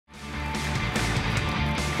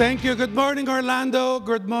Thank you. Good morning, Orlando.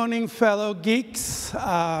 Good morning, fellow geeks.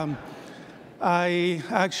 I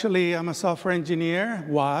actually am a software engineer,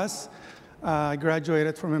 I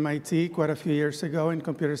graduated from MIT quite a few years ago in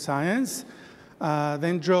computer science,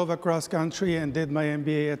 then drove across country and did my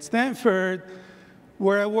MBA at Stanford,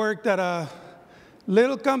 where I worked at a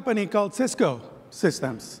little company called Cisco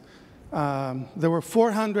Systems. There were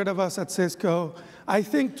 400 of us at Cisco. I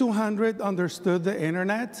think 200 understood the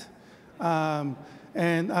internet.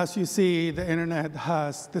 And as you see, the internet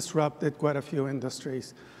has disrupted quite a few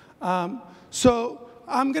industries. So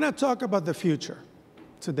I'm going to talk about the future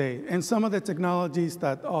today and some of the technologies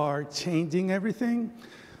that are changing everything.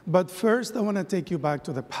 But first, I want to take you back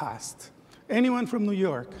to the past. Anyone from New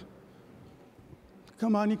York?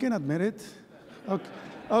 Come on, you can admit it.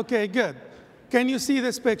 Okay, good. Can you see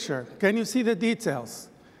this picture? Can you see the details?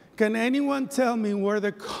 Can anyone tell me where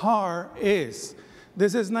the car is?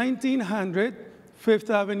 This is 1900 Fifth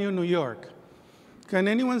Avenue, New York. Can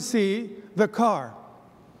anyone see the car?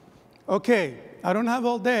 Okay, I don't have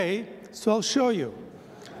all day, so I'll show you.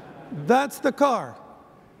 That's the car.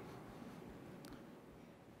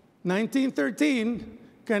 1913,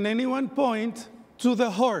 can anyone point to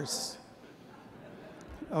the horse?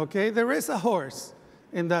 Okay, there is a horse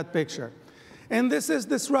in that picture. And this is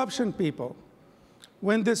disruption, people.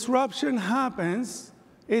 When disruption happens,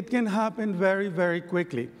 it can happen very, very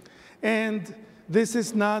quickly. And this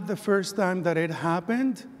is not the first time that it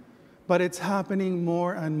happened, but it's happening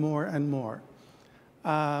more and more and more.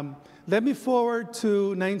 Let me forward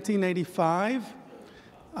to 1985.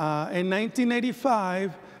 In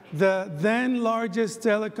 1985, the then largest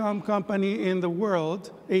telecom company in the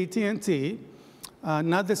world, AT&T,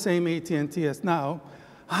 not the same AT&T as now,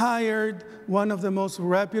 hired one of the most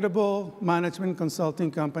reputable management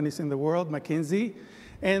consulting companies in the world, McKinsey,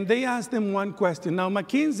 and they asked them one question. Now,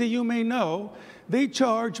 McKinsey, you may know, they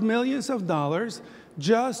charge millions of dollars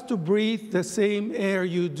just to breathe the same air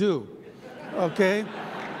you do, okay?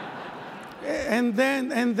 and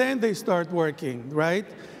then they start working, right?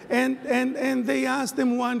 And they asked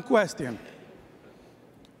them one question.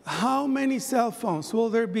 How many cell phones will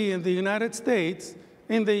there be in the United States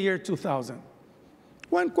in the year 2000?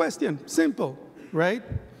 One question, simple, right?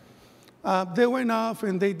 They went off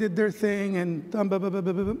and they did their thing and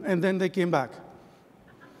then they came back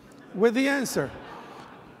with the answer.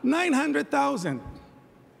 900,000.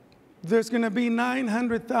 There's going to be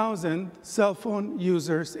 900,000 cell phone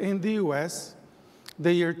users in the US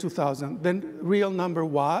the year 2000. The real number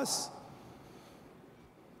was?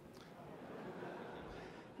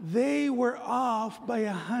 They were off by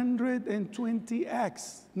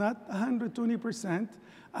 120x, not 120%.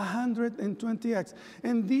 120x.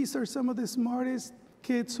 And these are some of the smartest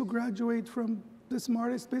kids who graduate from the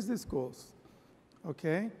smartest business schools,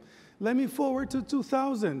 okay? Let me forward to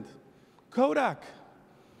 2000. Kodak,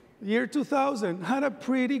 year 2000, had a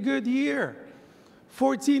pretty good year.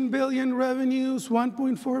 14 billion revenues,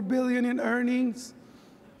 1.4 billion in earnings.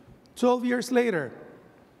 12 years later,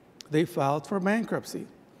 they filed for bankruptcy.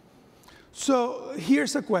 So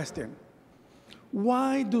here's a question.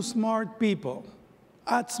 Why do smart people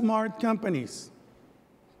at smart companies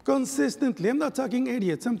consistently, I'm not talking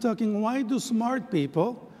idiots, I'm talking why do smart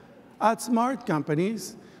people at smart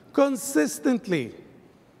companies consistently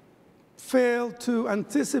fail to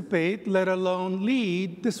anticipate, let alone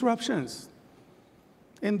lead, disruptions?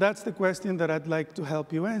 And that's the question that I'd like to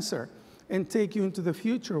help you answer and take you into the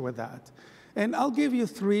future with that. And I'll give you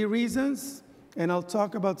 3 reasons, and I'll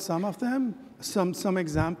talk about some of them, some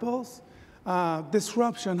examples.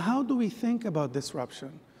 Disruption, how do we think about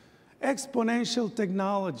disruption? Exponential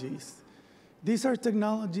technologies. These are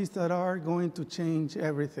technologies that are going to change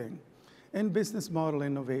everything. And business model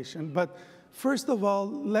innovation. But first of all,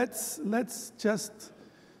 let's just,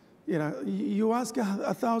 you ask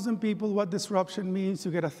 1,000 people what disruption means,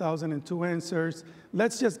 you get 1,002 answers.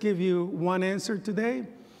 Let's just give you one answer today.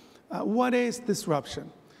 What is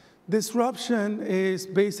disruption? Disruption is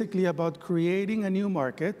basically about creating a new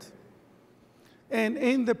market, and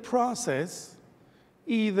in the process,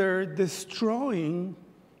 either destroying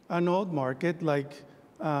an old market like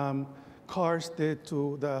cars did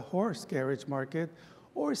to the horse carriage market,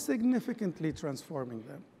 or significantly transforming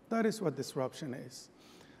them. That is what disruption is.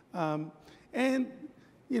 And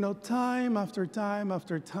time after time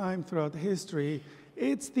after time throughout history,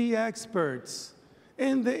 it's the experts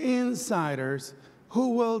and the insiders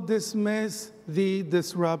who will dismiss the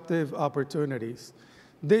disruptive opportunities.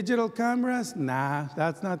 Digital cameras? Nah,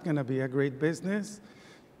 that's not going to be a great business.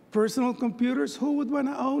 Personal computers? Who would want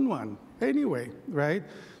to own one anyway, right?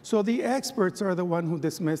 So the experts are the ones who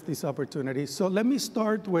dismiss these opportunities. So let me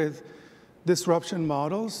start with disruption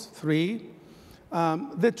models, 3.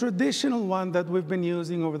 The traditional one that we've been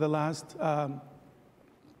using over the last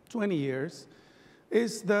 20 years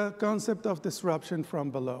is the concept of disruption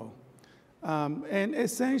from below. And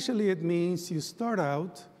essentially, it means you start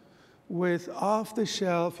out with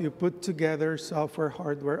off-the-shelf, you put together software,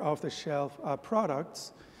 hardware, off-the-shelf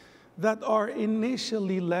products that are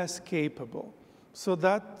initially less capable. So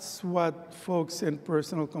that's what folks in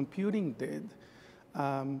personal computing did.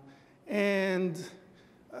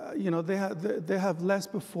 You know, they have less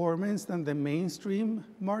performance than the mainstream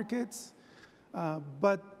markets,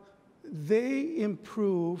 but they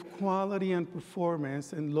improve quality and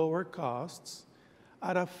performance and lower costs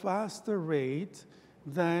at a faster rate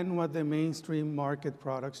than what the mainstream market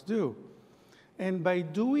products do. And by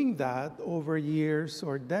doing that over years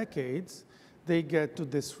or decades, they get to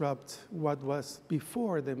disrupt what was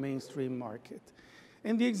before the mainstream market.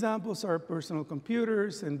 And the examples are personal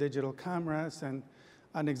computers and digital cameras, and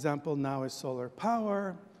an example now is solar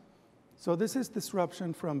power. So this is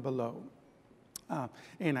disruption from below.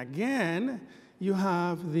 And again, you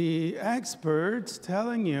have the experts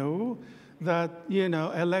telling you that, you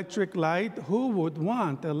know, electric light, who would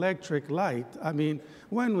want electric light? I mean,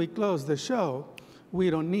 when we close the show, we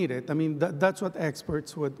don't need it. I mean, that's what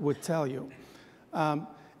experts would tell you.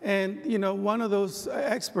 And, you know, one of those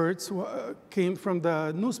experts came from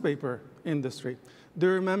the newspaper industry. Do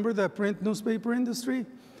you remember the print newspaper industry?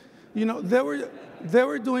 You know, they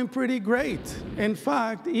were doing pretty great. In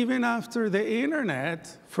fact, even after the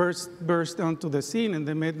internet first burst onto the scene in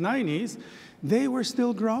the mid-90s, they were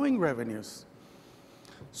still growing revenues.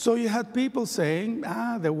 So you had people saying,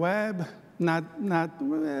 the web,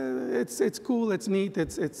 it's cool, it's neat,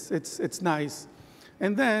 it's nice.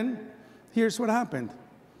 And then, here's what happened.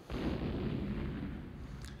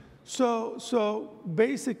 So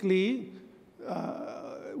basically,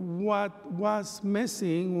 what was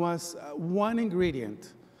missing was one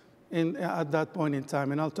ingredient at that point in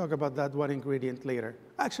time, and I'll talk about that one ingredient later.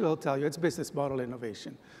 Actually, I'll tell you, it's business model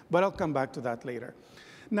innovation, but I'll come back to that later.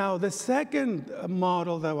 Now, the second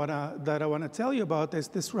model that I want to tell you about is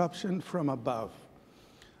disruption from above.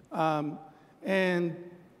 And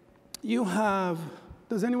you have,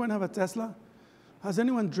 does anyone have a Tesla? Has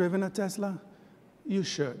anyone driven a Tesla? You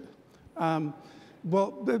should.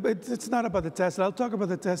 Well, it's not about the Tesla. I'll talk about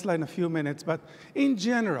the Tesla in a few minutes. But in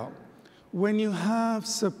general, when you have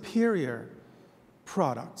superior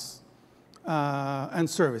products and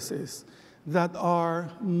services that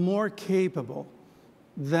are more capable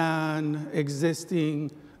than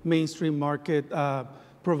existing mainstream market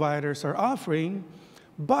providers are offering,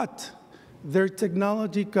 but their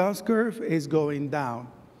technology cost curve is going down,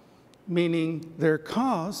 meaning their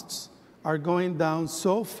costs are going down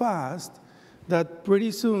so fast that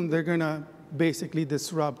pretty soon they're going to basically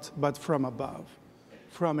disrupt, but from above,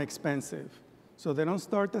 from expensive. So they don't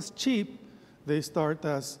start as cheap. They start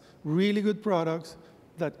as really good products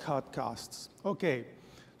that cut costs. Okay,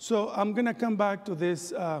 so I'm going to come back to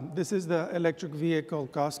this. This is the electric vehicle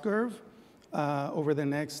cost curve over the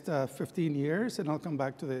next 15 years, and I'll come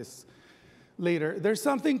back to this later. There's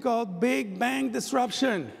something called Big Bang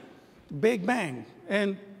disruption. Big Bang.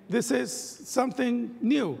 And this is something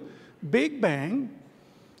new. Big Bang,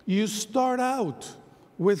 you start out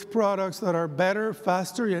with products that are better,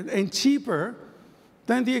 faster, and cheaper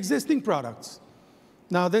than the existing products.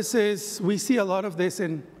 Now, we see a lot of this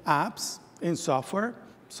in apps, in software.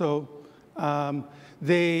 So let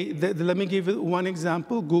me give you one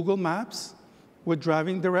example, Google Maps with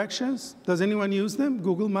driving directions. Does anyone use them,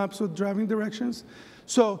 Google Maps with driving directions?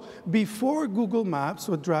 So before Google Maps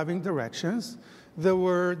with driving directions, there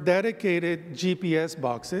were dedicated GPS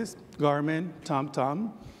boxes, Garmin,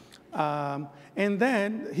 TomTom. And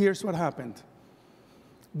then here's what happened.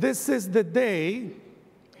 This is the day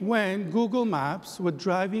when Google Maps with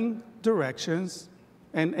driving directions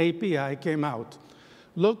and API came out.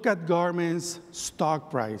 Look at Garmin's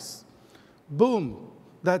stock price. Boom,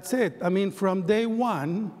 that's it. I mean, from day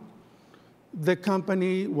one, the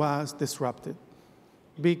company was disrupted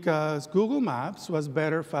because Google Maps was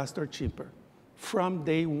better, faster, cheaper from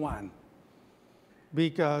day one.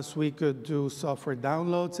 Because we could do software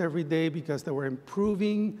downloads every day, because they were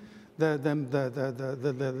improving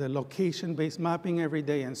the location-based mapping every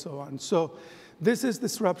day, and so on. So this is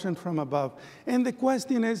disruption from above. And the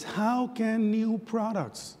question is, how can new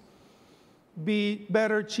products be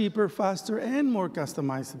better, cheaper, faster, and more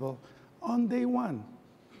customizable on day one?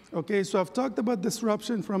 Okay, so I've talked about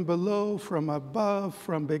disruption from below, from above,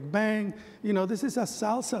 from Big Bang. You know, this is a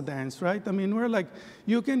salsa dance, right? I mean, we're like,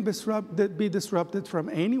 you can be disrupted from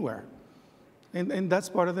anywhere. And that's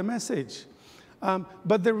part of the message.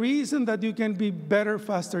 But the reason that you can be better,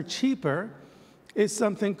 faster, cheaper is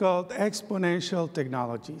something called exponential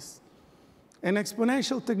technologies. And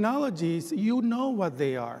exponential technologies, you know what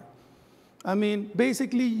they are. I mean,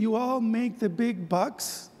 basically, you all make the big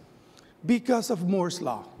bucks because of Moore's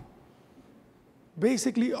law.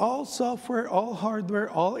 Basically, all software, all hardware,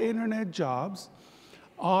 all internet jobs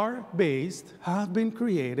have been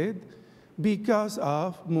created because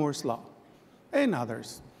of Moore's law and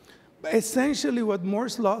others. Essentially, what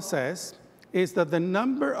Moore's law says is that the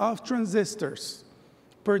number of transistors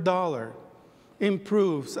per dollar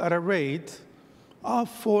improves at a rate of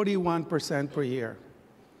 41% per year.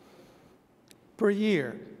 Per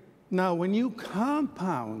year. Now, when you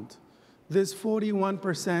compound this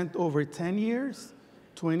 41% over 10 years,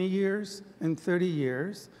 20 years, and 30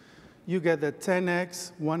 years, you get the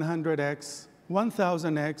 10x, 100x,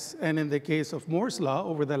 1000x, and in the case of Moore's law,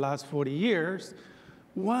 over the last 40 years,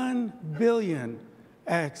 1 billion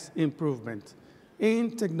x improvement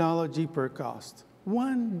in technology per cost.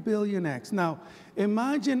 1 billion x. Now,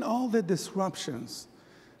 imagine all the disruptions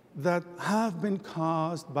that have been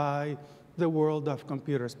caused by the world of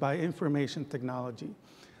computers, by information technology.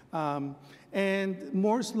 And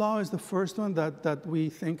Moore's law is the first one that we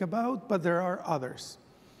think about, but there are others.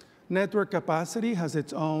 Network capacity has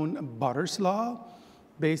its own Butter's law,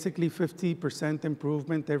 basically 50%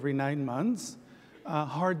 improvement every 9 months.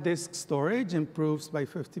 Hard disk storage improves by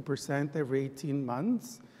 50% every 18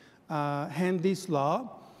 months. Handy's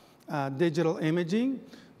law, digital imaging.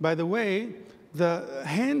 By the way,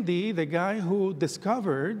 the guy who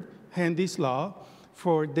discovered Handy's law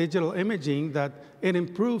for digital imaging, that it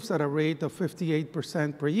improves at a rate of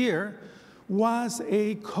 58% per year, was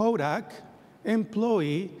a Kodak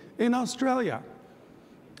employee in Australia.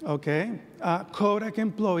 Okay? Kodak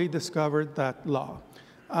employee discovered that law.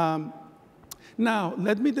 Now,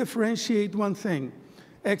 let me differentiate one thing.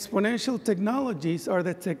 Exponential technologies are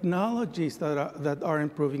the technologies that are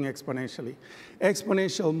improving exponentially.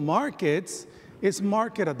 Exponential markets is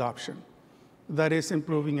market adoption that is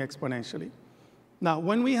improving exponentially. Now,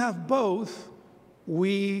 when we have both,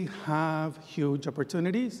 we have huge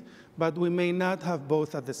opportunities, but we may not have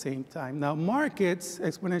both at the same time. Now, markets,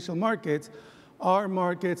 exponential markets, are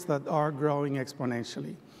markets that are growing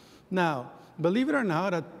exponentially. Now, believe it or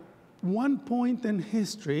not, at one point in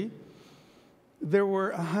history, there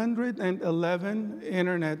were 111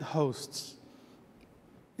 internet hosts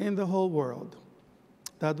in the whole world.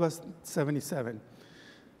 That was 77.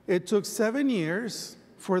 It took 7 years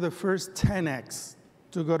for the first 10x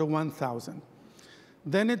to go to 1,000.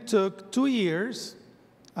 Then it took 3 years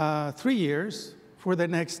for the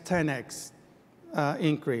next 10x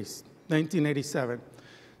increase, 1987.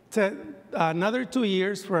 Another 2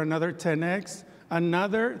 years for another 10x,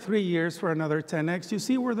 another 3 years for another 10x. You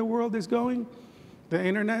see where the world is going? The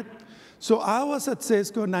internet? So I was at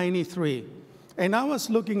Cisco 93, and I was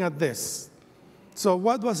looking at this. So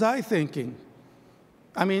what was I thinking?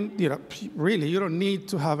 I mean, really, you don't need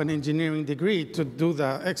to have an engineering degree to do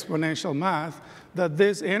the exponential math that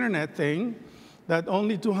this internet thing that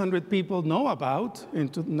only 200 people know about in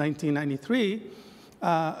 1993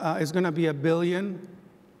 is going to be 1 billion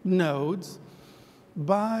nodes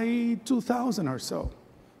by 2000 or so,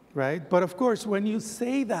 right? But of course, when you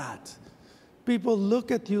say that, people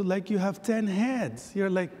look at you like you have 10 heads. They're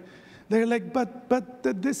like, but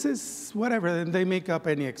this is whatever, and they make up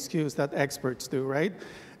any excuse that experts do, right?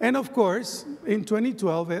 And of course, in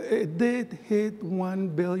 2012, it did hit 1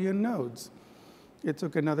 billion nodes. It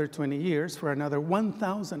took another 20 years for another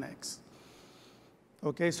 1,000x.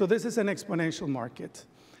 Okay, so this is an exponential market.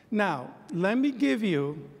 Now, let me give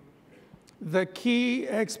you the key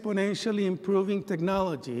exponentially improving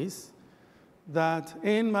technologies that,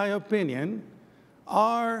 in my opinion,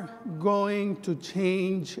 are going to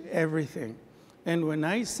change everything. And when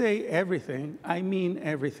I say everything, I mean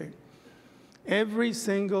everything. Every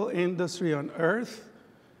single industry on Earth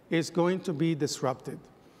is going to be disrupted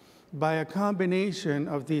by a combination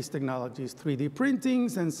of these technologies, 3D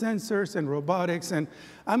printings and sensors and robotics. And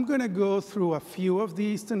I'm going to go through a few of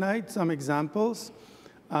these tonight, some examples.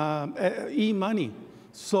 E-money,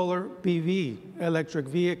 solar PV, electric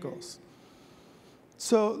vehicles.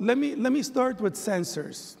 So let me start with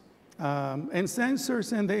sensors. And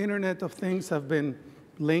sensors and the Internet of Things have been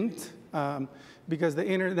linked because the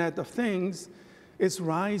Internet of Things is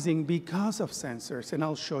rising because of sensors, and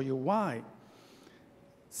I'll show you why.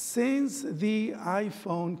 Since the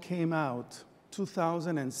iPhone came out,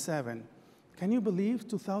 2007, can you believe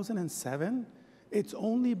 2007? It's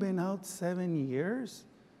only been out 7 years.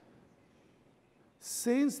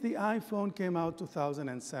 Since the iPhone came out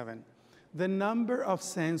 2007, The number of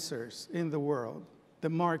sensors in the world, the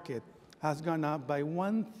market, has gone up by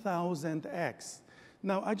 1,000x.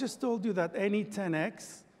 Now, I just told you that any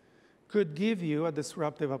 10x could give you a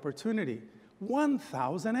disruptive opportunity.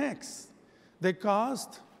 1,000x. The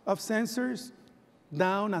cost of sensors,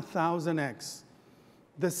 down 1,000x.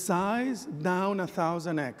 The size, down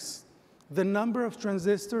 1,000x. The number of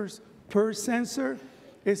transistors per sensor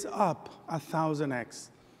is up 1,000x.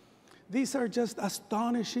 These are just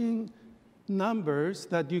astonishing numbers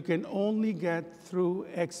that you can only get through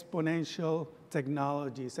exponential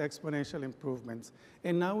technologies, exponential improvements.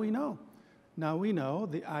 And now we know. Now we know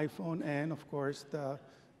the iPhone and, of course,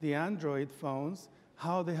 the Android phones,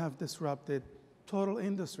 how they have disrupted total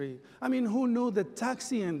industry. I mean, who knew the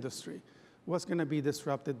taxi industry was going to be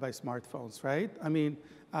disrupted by smartphones, right? I mean,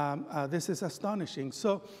 this is astonishing.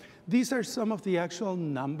 So these are some of the actual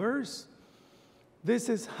numbers. This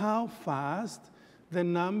is how fast the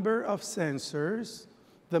number of sensors,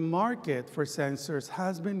 the market for sensors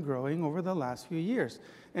has been growing over the last few years.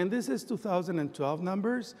 And this is 2012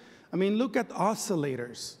 numbers. I mean, look at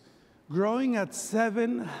oscillators, growing at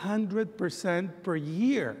 700% per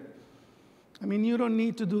year. I mean, you don't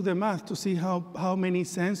need to do the math to see how many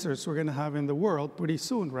sensors we're going to have in the world pretty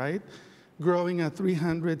soon, right? Growing at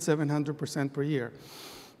 300, 700% per year.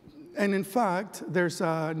 And in fact, there's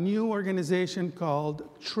a new organization called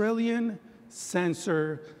Trillion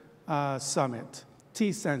Sensor Summit,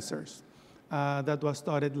 T-Sensors, that was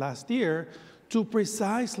started last year to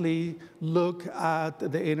precisely look at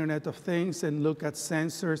the Internet of Things and look at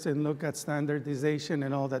sensors and look at standardization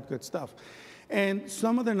and all that good stuff. And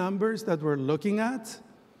some of the numbers that we're looking at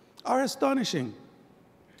are astonishing.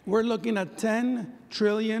 We're looking at 10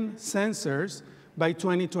 trillion sensors by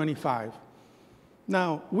 2025.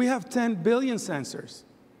 Now, we have 10 billion sensors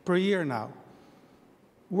per year now.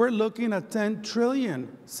 We're looking at 10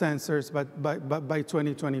 trillion sensors by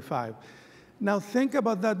 2025. Now, think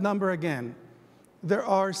about that number again. There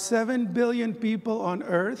are 7 billion people on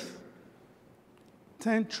Earth,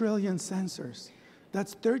 10 trillion sensors.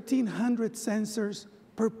 That's 1,300 sensors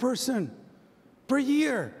per person, per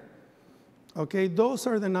year. Okay, those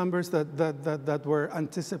are the numbers that we're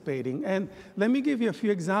anticipating. And let me give you a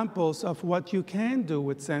few examples of what you can do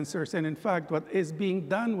with sensors, and in fact, what is being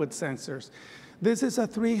done with sensors. This is a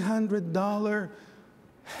 $300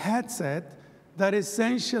 headset that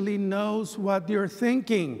essentially knows what you're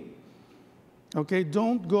thinking. Okay,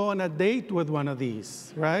 don't go on a date with one of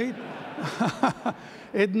these, right?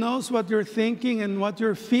 It knows what you're thinking and what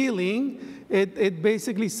you're feeling. It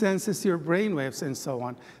basically senses your brainwaves and so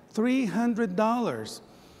on. $300.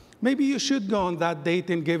 Maybe you should go on that date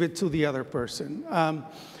and give it to the other person.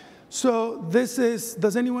 So this is,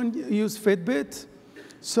 does anyone use Fitbit?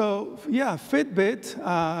 So yeah, Fitbit,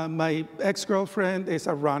 my ex-girlfriend is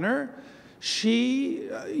a runner. She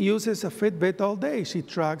uses a Fitbit all day. She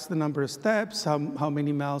tracks the number of steps, how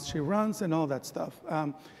many miles she runs, and all that stuff.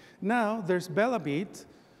 Now there's Bellabeat,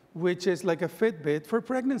 which is like a Fitbit for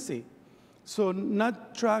pregnancy. So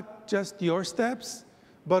not track just your steps,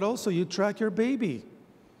 but also you track your baby.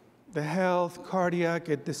 The health, cardiac,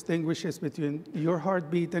 it distinguishes between your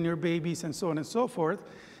heartbeat and your baby's and so on and so forth.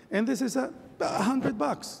 And this is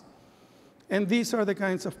 $100. And these are the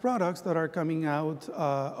kinds of products that are coming out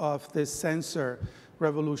of this sensor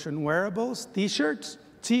revolution. Wearables, t-shirts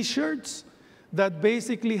that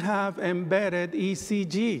basically have embedded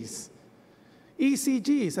ECGs.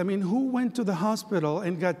 ECGs, I mean, who went to the hospital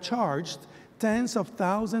and got charged tens of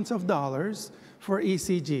thousands of dollars for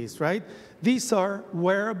ECGs, right? These are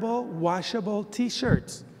wearable, washable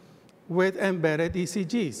t-shirts with embedded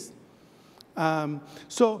ECGs.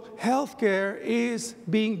 So healthcare is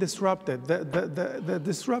being disrupted. The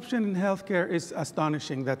disruption in healthcare is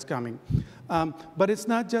astonishing that's coming. But it's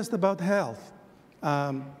not just about health.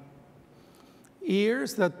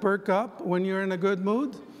 Ears that perk up when you're in a good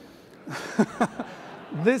mood.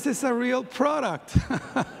 This is a real product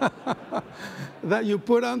that you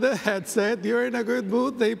put on the headset. You're in a good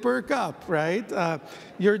mood, they perk up, right?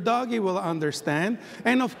 Your doggy will understand.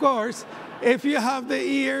 And of course, if you have the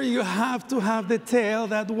ear, you have to have the tail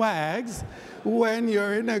that wags when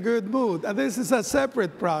you're in a good mood. This is a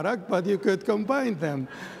separate product, but you could combine them.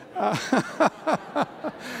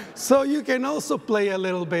 So you can also play a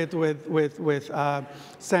little bit with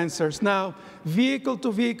sensors. Now,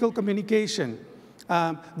 vehicle-to-vehicle communication.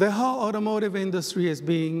 The whole automotive industry is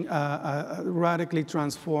being radically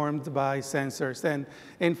transformed by sensors. And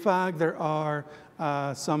in fact, there are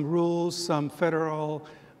some rules, some federal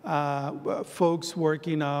folks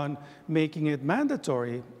working on making it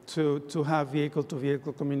mandatory to have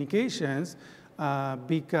vehicle-to-vehicle communications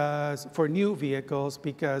because for new vehicles,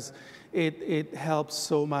 because It helps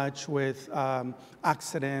so much with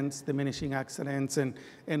accidents, diminishing accidents,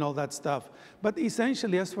 and all that stuff. But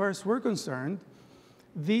essentially, as far as we're concerned,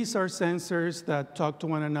 these are sensors that talk to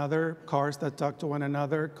one another, cars that talk to one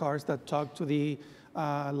another, cars that talk to the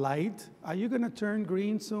light. Are you going to turn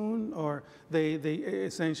green soon? Or they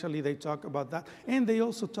essentially talk about that. And they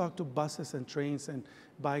also talk to buses and trains and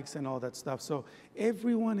bikes and all that stuff. So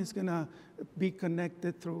everyone is going to be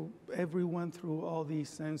connected through all these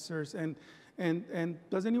sensors. And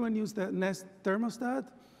does anyone use the Nest thermostat?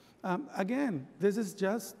 Again, this is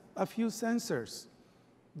just a few sensors.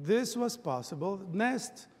 This was possible.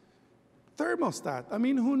 Nest thermostat. I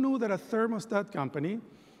mean, who knew that a thermostat company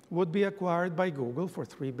would be acquired by Google for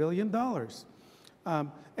 $3 billion?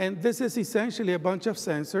 And this is essentially a bunch of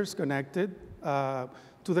sensors connected to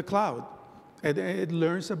the cloud. It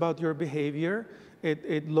learns about your behavior.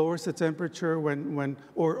 It lowers the temperature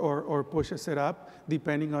or pushes it up,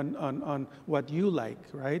 depending on what you like,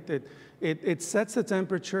 right? It sets the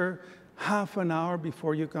temperature half an hour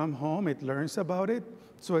before you come home. It learns about it.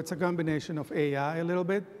 So it's a combination of AI a little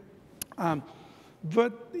bit.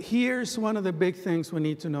 But here's one of the big things we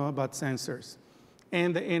need to know about sensors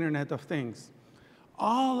and the Internet of Things.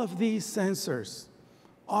 All of these sensors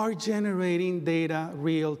are generating data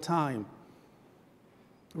real time.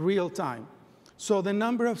 Real time. So the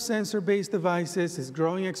number of sensor-based devices is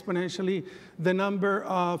growing exponentially. The number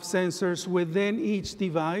of sensors within each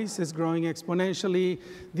device is growing exponentially.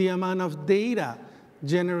 The amount of data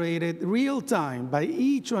generated real time by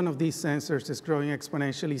each one of these sensors is growing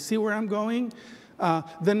exponentially. See where I'm going?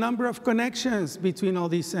 The number of connections between all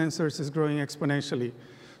these sensors is growing exponentially.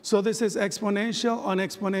 So this is exponential on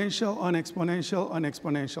exponential on exponential on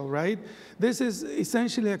exponential, right? This is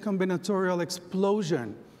essentially a combinatorial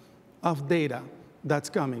explosion of data that's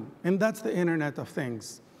coming. And that's the Internet of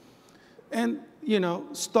Things. And,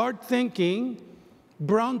 start thinking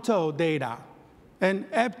Bronto data and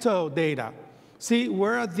Epto data. See,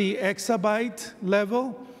 we're at the exabyte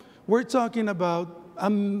level. We're talking about a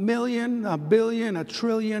million, a billion, a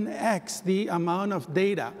trillion X the amount of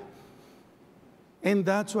data. And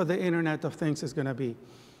that's what the Internet of Things is going to be.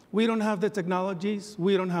 We don't have the technologies,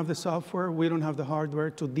 we don't have the software, we don't have the hardware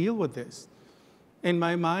to deal with this. In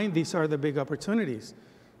my mind, these are the big opportunities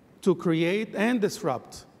to create and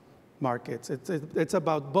disrupt markets. It's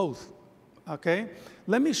about both, okay?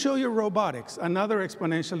 Let me show you robotics, another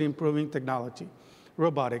exponentially improving technology,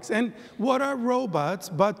 robotics. And what are robots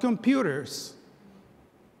but computers?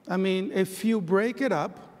 I mean, if you break it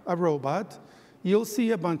up, a robot, you'll see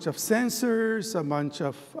a bunch of sensors, a bunch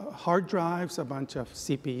of hard drives, a bunch of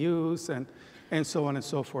CPUs, and so on and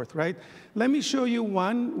so forth, right? Let me show you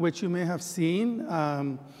one which you may have seen.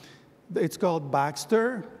 It's called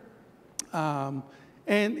Baxter, and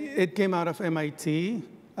it came out of MIT.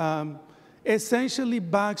 Essentially,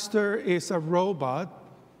 Baxter is a robot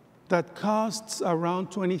that costs around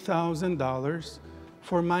 $20,000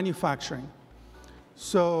 for manufacturing.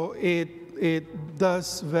 So it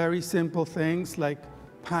does very simple things like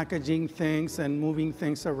packaging things and moving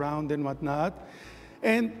things around and whatnot.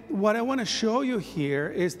 And what I want to show you here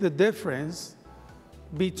is the difference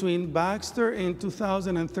between Baxter in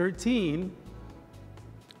 2013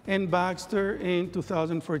 and Baxter in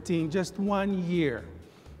 2014, just 1 year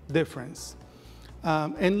difference.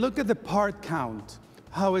 And look at the part count,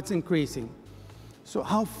 how it's increasing. So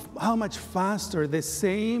how much faster the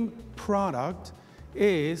same product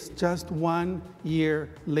is just 1 year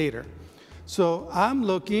later. So I'm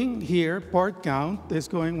looking here, part count is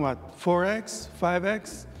going what? 4x,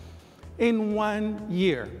 5x in 1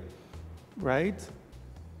 year, right?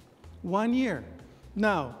 1 year.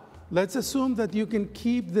 Now, let's assume that you can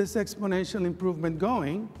keep this exponential improvement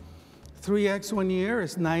going. 3x 1 year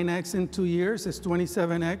is 9x in 2 years, is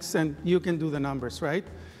 27x, and you can do the numbers, right?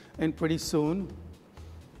 And pretty soon,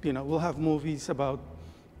 we'll have movies about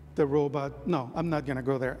the robot. No, I'm not going to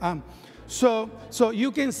go there. So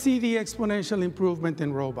you can see the exponential improvement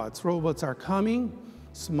in robots. Robots are coming,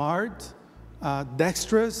 smart,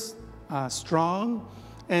 dexterous, strong.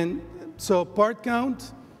 And so part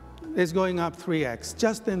count is going up 3x,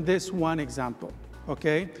 just in this one example,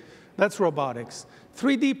 okay? That's robotics.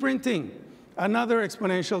 3D printing, another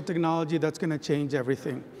exponential technology that's going to change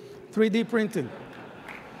everything. 3D printing.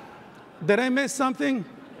 Did I miss something?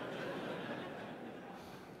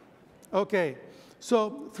 Okay,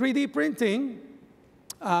 so 3D printing,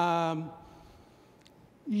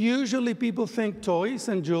 usually people think toys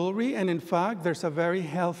and jewelry, and in fact, there's a very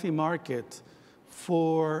healthy market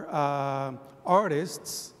for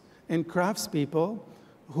artists and craftspeople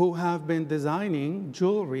who have been designing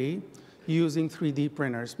jewelry using 3D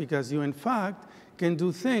printers, because you, in fact, can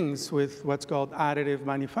do things with what's called additive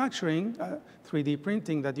manufacturing, 3D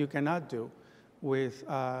printing, that you cannot do with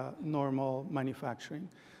normal manufacturing.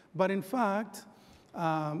 But in fact,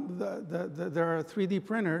 there are 3D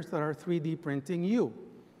printers that are 3D printing you.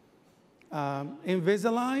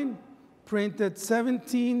 Invisalign printed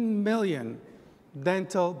 17 million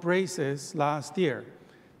dental braces last year.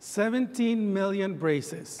 17 million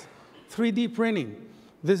braces. 3D printing.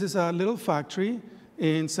 This is a little factory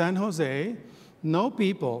in San Jose. No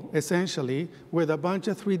people, essentially, with a bunch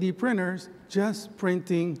of 3D printers just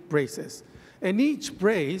printing braces. And each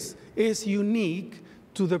brace is unique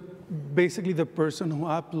to basically the person who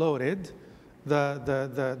uploaded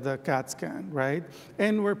the CAT scan, right?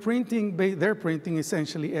 And they're printing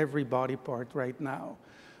essentially every body part right now.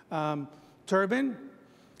 Turbine,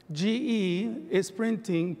 GE is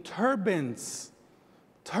printing turbines,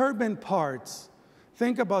 turbine parts.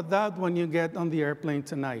 Think about that when you get on the airplane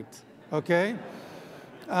tonight, okay?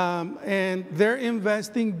 And they're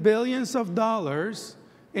investing billions of dollars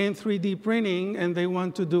in 3D printing, and they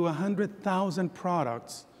want to do 100,000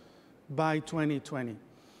 products by 2020.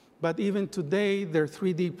 But even today, they're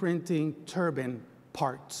 3D printing turbine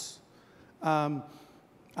parts. A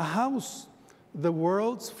house, the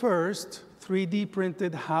world's first 3D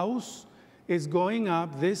printed house, is going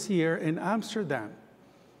up this year in Amsterdam.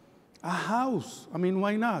 A house, I mean,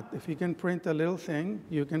 why not? If you can print a little thing,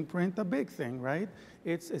 you can print a big thing, right?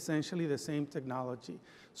 It's essentially the same technology.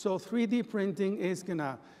 So 3D printing is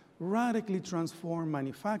gonna radically transform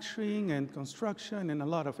manufacturing and construction and a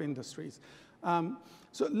lot of industries.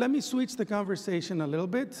 So let me switch the conversation a little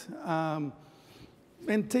bit and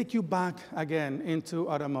take you back again into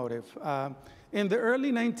automotive. In the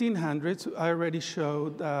early 1900s, I already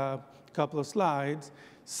showed a couple of slides,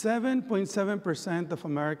 7.7% of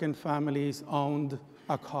American families owned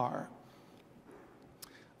a car.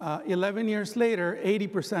 11 years later,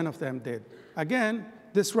 80% of them did. Again,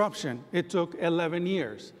 disruption. It took 11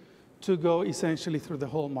 years to go essentially through the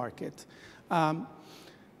whole market.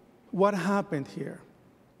 What happened here?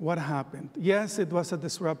 What happened? Yes, it was a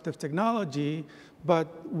disruptive technology, but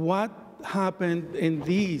what happened in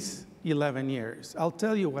these 11 years? I'll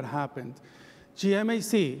tell you what happened.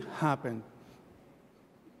 GMAC happened.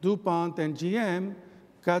 DuPont and GM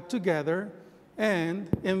got together and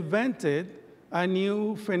invented a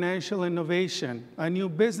new financial innovation, a new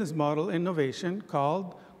business model innovation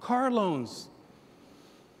called car loans.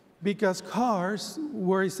 Because cars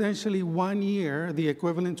were essentially 1 year, the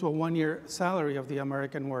equivalent to a 1-year salary of the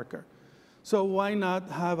American worker. So why not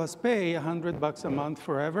have us pay $100 a month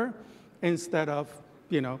forever instead of,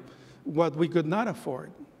 what we could not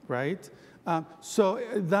afford, right? So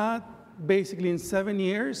that basically in 7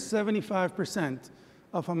 years, 75%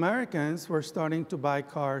 of Americans were starting to buy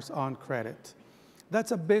cars on credit.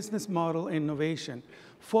 That's a business model innovation.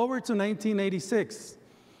 Forward to 1986,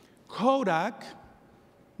 Kodak.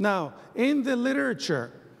 Now, in the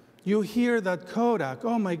literature, you hear that Kodak,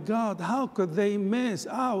 oh my God, how could they miss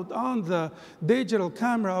out on the digital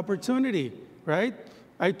camera opportunity, right?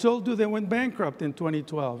 I told you they went bankrupt in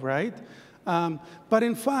 2012, right? But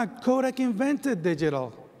in fact, Kodak invented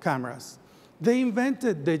digital cameras. They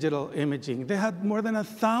invented digital imaging. They had more than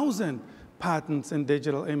 1,000 patents in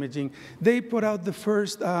digital imaging. They put out the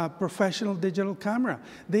first professional digital camera.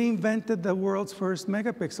 They invented the world's first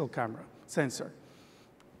megapixel camera sensor.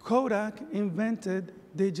 Kodak invented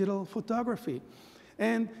digital photography.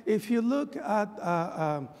 And if you look at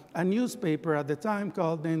a newspaper at the time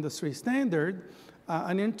called The Industry Standard,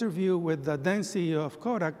 an interview with the then CEO of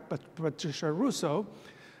Kodak, Patricia Russo,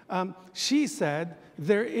 she said,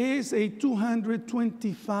 there is a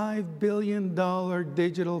 $225 billion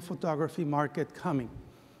digital photography market coming,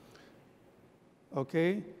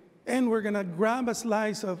 okay? And we're gonna grab a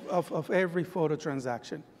slice of every photo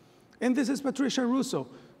transaction. And this is Patricia Russo.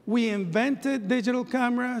 We invented digital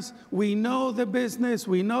cameras, we know the business,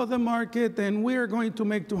 we know the market, and we're going to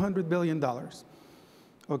make $200 billion,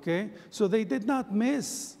 okay? So they did not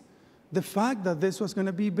miss the fact that this was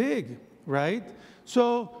gonna be big, right?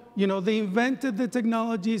 So, they invented the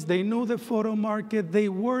technologies, they knew the photo market, they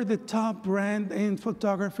were the top brand in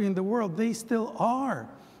photography in the world. They still are,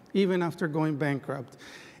 even after going bankrupt.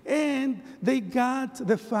 And they got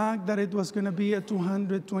the fact that it was going to be a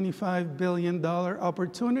 $225 billion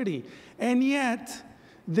opportunity. And yet,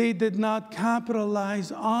 they did not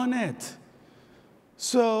capitalize on it.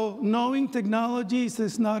 So knowing technologies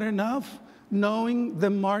is not enough. Knowing the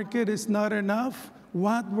market is not enough.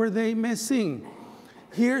 What were they missing?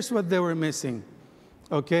 Here's what they were missing.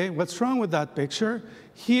 Okay, what's wrong with that picture?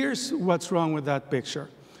 Here's what's wrong with that picture.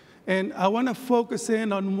 And I want to focus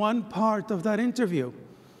in on one part of that interview.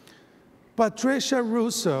 Patricia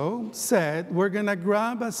Russo said, we're going to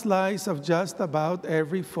grab a slice of just about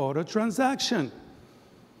every photo transaction.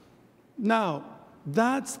 Now,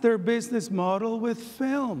 that's their business model with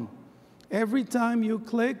film. Every time you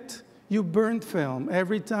clicked, you burned film.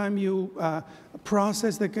 Every time you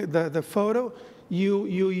process the photo, you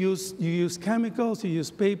use chemicals, you use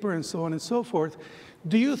paper, and so on and so forth.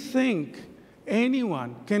 Do you think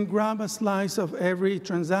anyone can grab a slice of every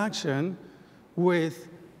transaction with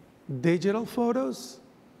digital photos?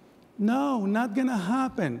 No, not going to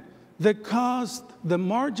happen. The cost, the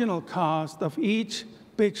marginal cost of each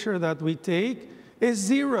picture that we take is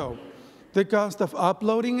zero. The cost of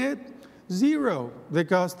uploading it, zero. The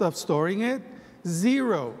cost of storing it,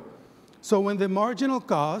 zero. So when the marginal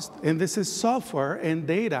cost, and this is software and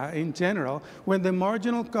data in general, when the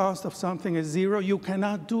marginal cost of something is zero, you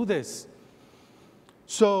cannot do this.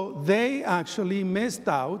 So they actually missed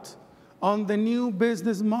out on the new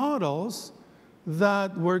business models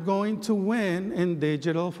that we're going to win in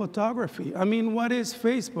digital photography. I mean, what is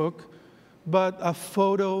Facebook but a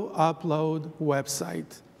photo upload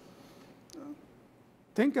website?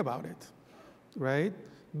 Think about it, right?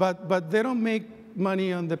 But they don't make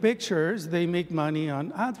money on the pictures, they make money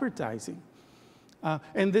on advertising.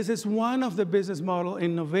 And this is one of the business model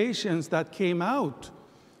innovations that came out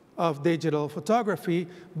of digital photography,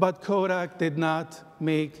 but Kodak did not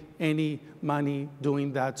make any money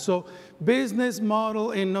doing that. So business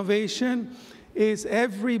model innovation is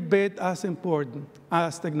every bit as important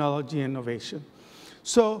as technology innovation.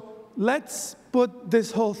 So let's put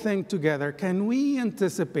this whole thing together. Can we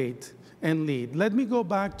anticipate and lead? Let me go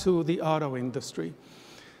back to the auto industry.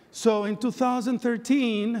 So in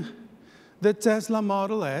 2013, the Tesla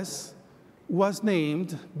Model S was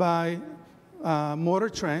named by Motor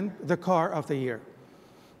Trend the car of the year.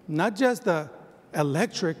 Not just the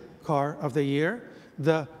electric car of the year,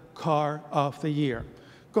 the car of the year.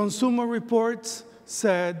 Consumer Reports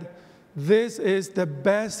said, this is the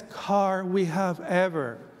best car we have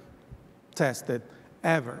ever tested,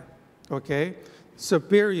 ever, okay?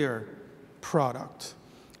 Superior product.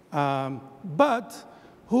 But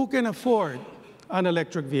who can afford an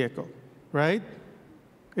electric vehicle, right?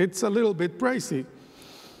 It's a little bit pricey.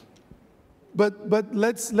 But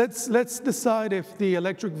let's decide if the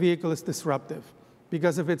electric vehicle is disruptive.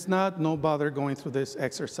 Because if it's not, no bother going through this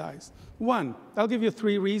exercise. One, I'll give you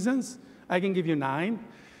 3 reasons. I can give you 9.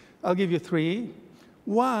 I'll give you 3.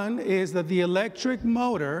 One is that the electric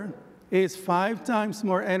motor is 5 times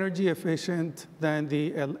more energy efficient than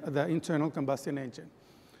the internal combustion engine.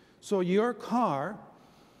 So your car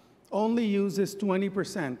only uses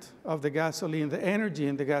 20% of the gasoline, the energy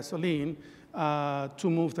in the gasoline, to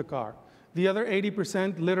move the car. The other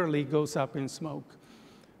 80% literally goes up in smoke.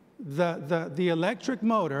 The electric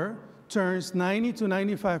motor turns 90 to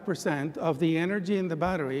 95% of the energy in the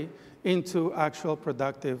battery into actual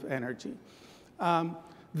productive energy. The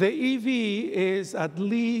EV is at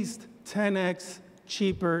least 10x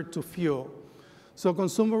cheaper to fuel. So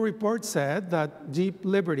Consumer Reports said that Jeep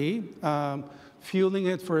Liberty, fueling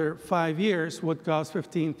it for 5 years would cost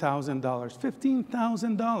 $15,000.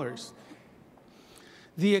 $15,000.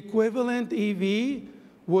 The equivalent EV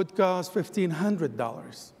would cost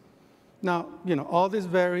 $1,500. Now, you know, all this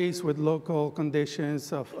varies with local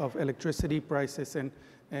conditions of electricity prices and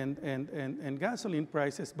gasoline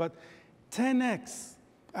prices, but 10x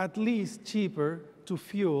at least cheaper to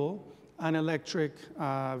fuel an electric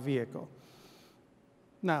vehicle.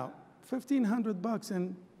 Now, $1,500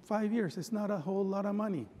 in 5 years is not a whole lot of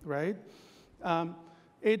money, right?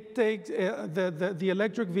 It takes, the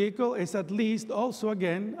electric vehicle is at least also,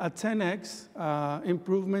 again, a 10x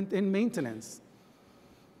improvement in maintenance.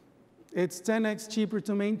 It's 10x cheaper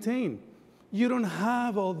to maintain. You don't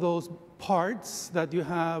have all those parts that you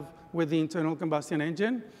have with the internal combustion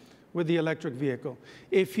engine with the electric vehicle.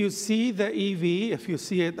 If you see the EV, if you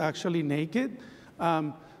see it actually naked,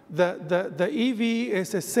 the EV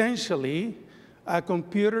is essentially a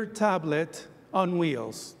computer tablet on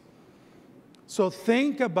wheels. So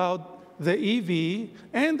think about the EV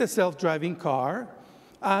and the self-driving car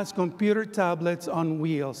as computer tablets on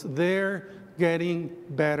wheels. They're getting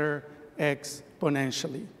better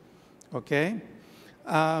exponentially, okay?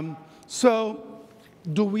 So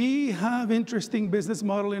do we have interesting business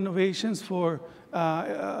model innovations for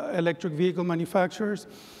electric vehicle manufacturers?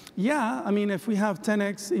 Yeah, I mean, if we have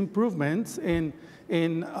 10x improvements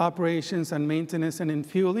in operations and maintenance and in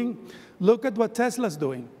fueling, look at what Tesla's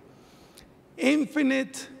doing.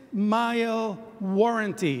 Infinite mile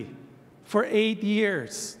warranty for 8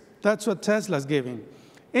 years. That's what Tesla's giving.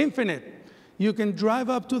 Infinite. You can drive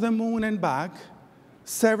up to the moon and back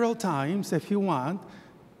several times if you want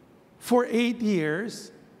for 8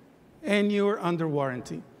 years, and you're under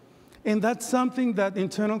warranty. And that's something that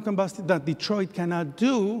internal combustion, that Detroit cannot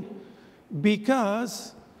do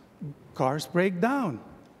because cars break down.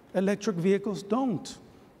 Electric vehicles don't.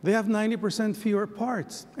 They have 90% fewer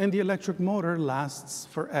parts, and the electric motor lasts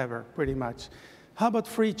forever, pretty much. How about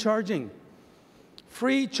free charging?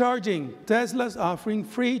 Free charging. Tesla's offering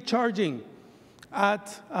free charging at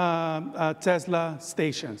Tesla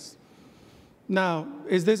stations. Now,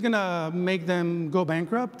 is this going to make them go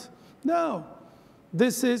bankrupt? No.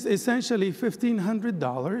 This is essentially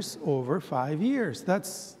 $1,500 over 5 years.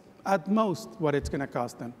 That's at most what it's going to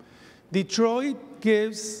cost them. Detroit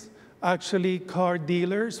gives actually car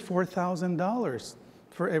dealers $4,000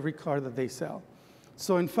 for every car that they sell.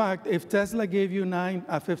 So in fact, if Tesla gave you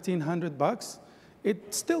 $1,500,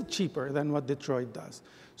 it's still cheaper than what Detroit does.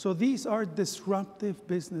 So these are disruptive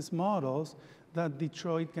business models that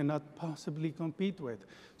Detroit cannot possibly compete with.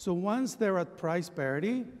 So once they're at price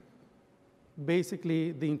parity,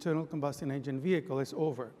 basically the internal combustion engine vehicle is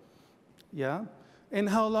over. Yeah? And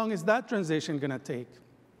how long is that transition going to take?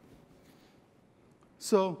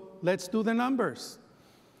 So let's do the numbers.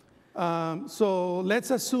 So let's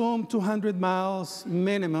assume 200 miles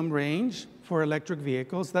minimum range for electric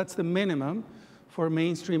vehicles. That's the minimum for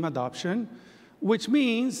mainstream adoption, which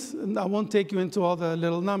means, and I won't take you into all the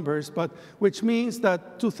little numbers, but which means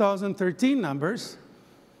that 2013 numbers,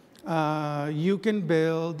 you can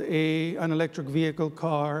build an electric vehicle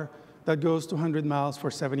car that goes 200 miles for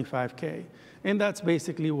 $75K. And that's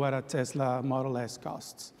basically what a Tesla Model S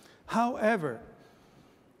costs. However,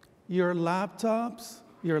 your laptop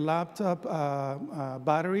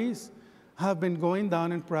batteries have been going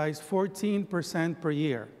down in price 14% per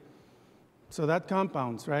year. So that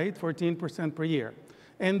compounds, right? 14% per year.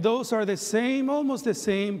 And those are the same, almost the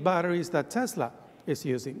same batteries that Tesla is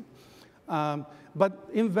using. But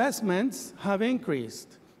investments have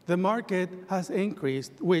increased. The market has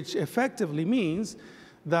increased, which effectively means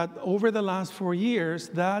that over the last 4 years,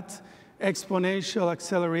 that exponential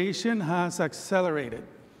acceleration has accelerated.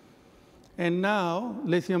 And now,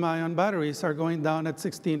 lithium-ion batteries are going down at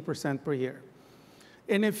 16% per year.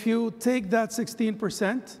 And if you take that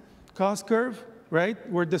 16% cost curve, right,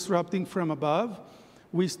 we're disrupting from above.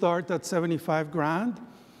 We start at 75 grand.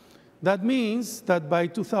 That means that by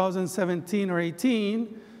 2017 or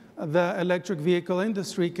 18, the electric vehicle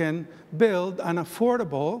industry can build an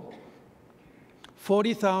affordable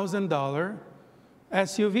 $40,000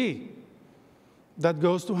 SUV that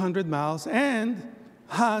goes 200 miles and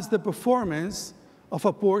has the performance of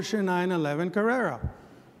a Porsche 911 Carrera.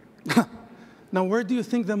 Now, where do you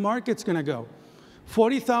think the market's going to go?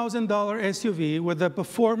 $40,000 SUV with the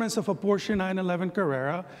performance of a Porsche 911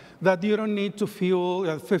 Carrera that you don't need to fuel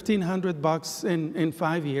 $1,500 in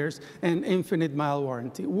 5 years and infinite mile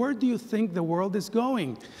warranty. Where do you think the world is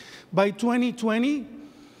going? By 2020,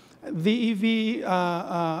 the EV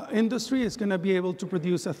industry is going to be able to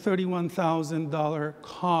produce a $31,000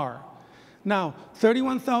 car. Now,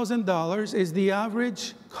 $31,000 is the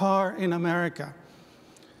average car in America.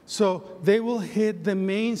 So they will hit the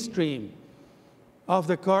mainstream of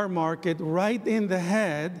the car market right in the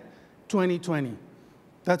head 2020.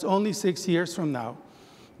 That's only 6 years from now.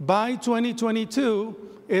 By 2022,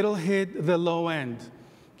 it'll hit the low end.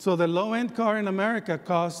 So the low-end car in America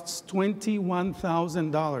costs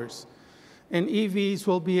 $21,000. And EVs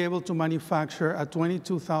will be able to manufacture a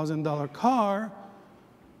 $22,000 car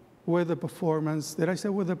with the performance, did I say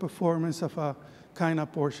with the performance of a kind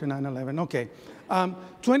of Porsche 911? Okay.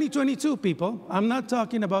 2022, people. I'm not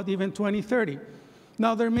talking about even 2030.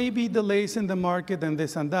 Now, there may be delays in the market and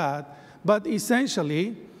this and that, but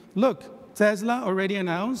essentially, look, Tesla already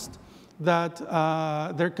announced that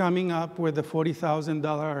they're coming up with the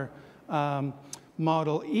 $40,000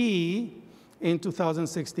 Model E in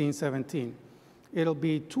 2016-17. It'll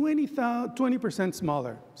be 20%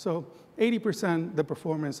 smaller, so 80% the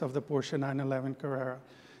performance of the Porsche 911 Carrera.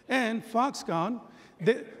 And Foxconn,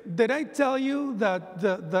 did I tell you that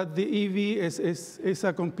the EV is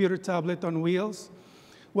a computer tablet on wheels?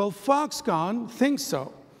 Well, Foxconn thinks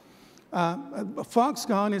so.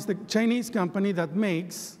 Foxconn is the Chinese company that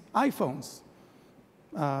makes iPhones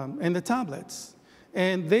and the tablets.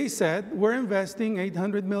 And they said, we're investing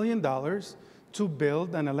 $800 million to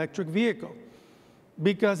build an electric vehicle.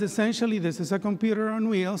 Because essentially, this is a computer on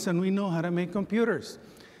wheels, and we know how to make computers.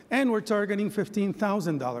 And we're targeting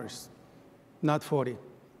 $15,000, not $40,000,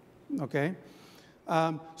 okay?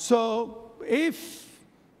 So if,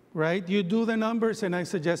 right, you do the numbers, and I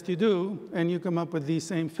suggest you do, and you come up with these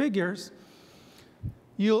same figures,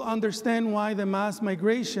 you'll understand why the mass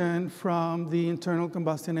migration from the internal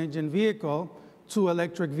combustion engine vehicle to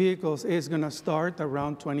electric vehicles is going to start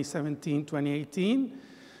around 2017, 2018.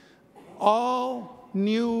 All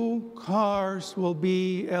new cars will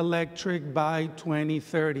be electric by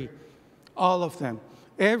 2030. All of them.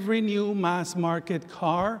 Every new mass market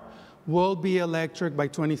car will be electric by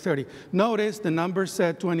 2030. Notice the number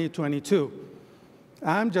said 2022.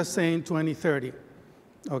 I'm just saying 2030,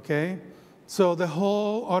 okay? So the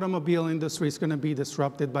whole automobile industry is going to be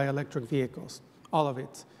disrupted by electric vehicles, all of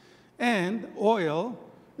it. And oil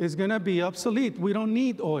is going to be obsolete. We don't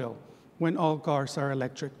need oil when all cars are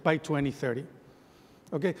electric by 2030,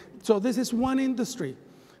 okay? So this is one industry.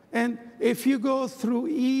 And if you go through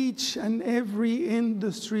each and every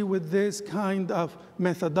industry with this kind of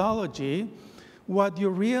methodology, what you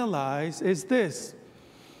realize is this.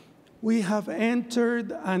 We have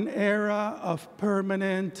entered an era of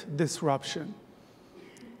permanent disruption.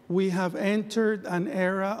 We have entered an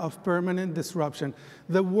era of permanent disruption.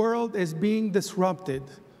 The world is being disrupted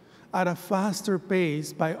at a faster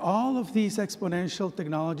pace by all of these exponential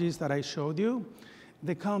technologies that I showed you,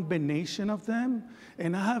 the combination of them.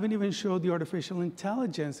 And I haven't even showed the artificial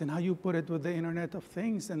intelligence and how you put it with the Internet of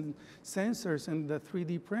Things and sensors and the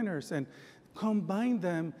 3D printers and combine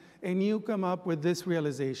them, and you come up with this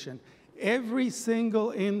realization. Every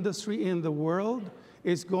single industry in the world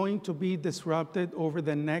is going to be disrupted over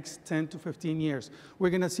the next 10 to 15 years. We're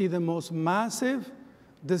going to see the most massive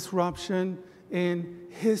disruption in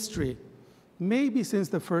history, maybe since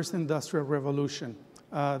the first industrial revolution.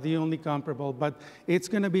 The only comparable, but it's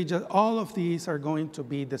going to be just, all of these are going to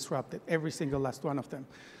be disrupted, every single last one of them.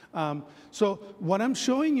 So what I'm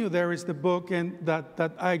showing you there is the book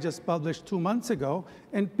that I just published 2 months ago,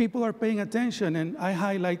 and people are paying attention, and I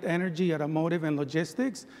highlight energy, automotive, and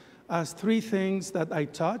logistics as 3 things that I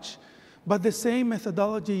touch, but the same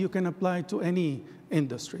methodology you can apply to any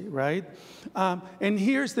industry, right? And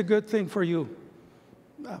here's the good thing for you,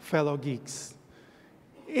 fellow geeks.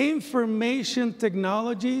 Information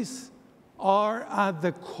technologies are at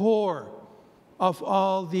the core of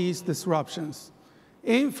all these disruptions.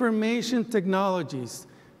 Information technologies,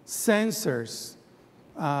 sensors,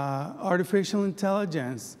 artificial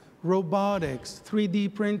intelligence, robotics,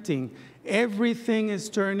 3D printing, everything is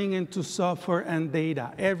turning into software and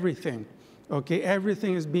data, everything, okay?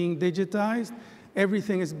 Everything is being digitized,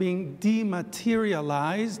 everything is being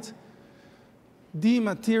dematerialized.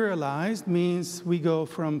 Dematerialized means we go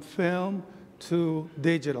from film to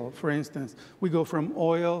digital, for instance. We go from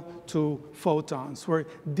oil to photons. We're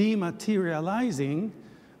dematerializing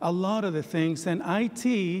a lot of the things, and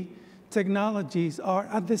IT technologies are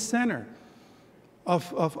at the center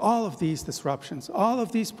of all of these disruptions. All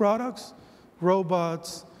of these products,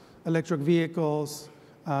 robots, electric vehicles,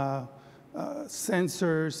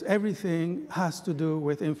 sensors, everything has to do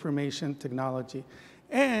with information technology.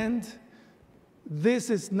 And this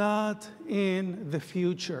is not in the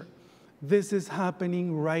future. This is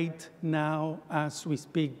happening right now as we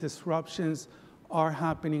speak. Disruptions are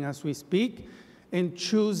happening as we speak. And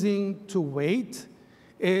choosing to wait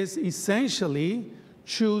is essentially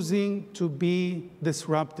choosing to be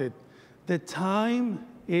disrupted. The time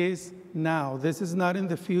is now. This is not in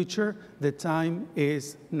the future. The time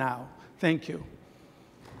is now. Thank you.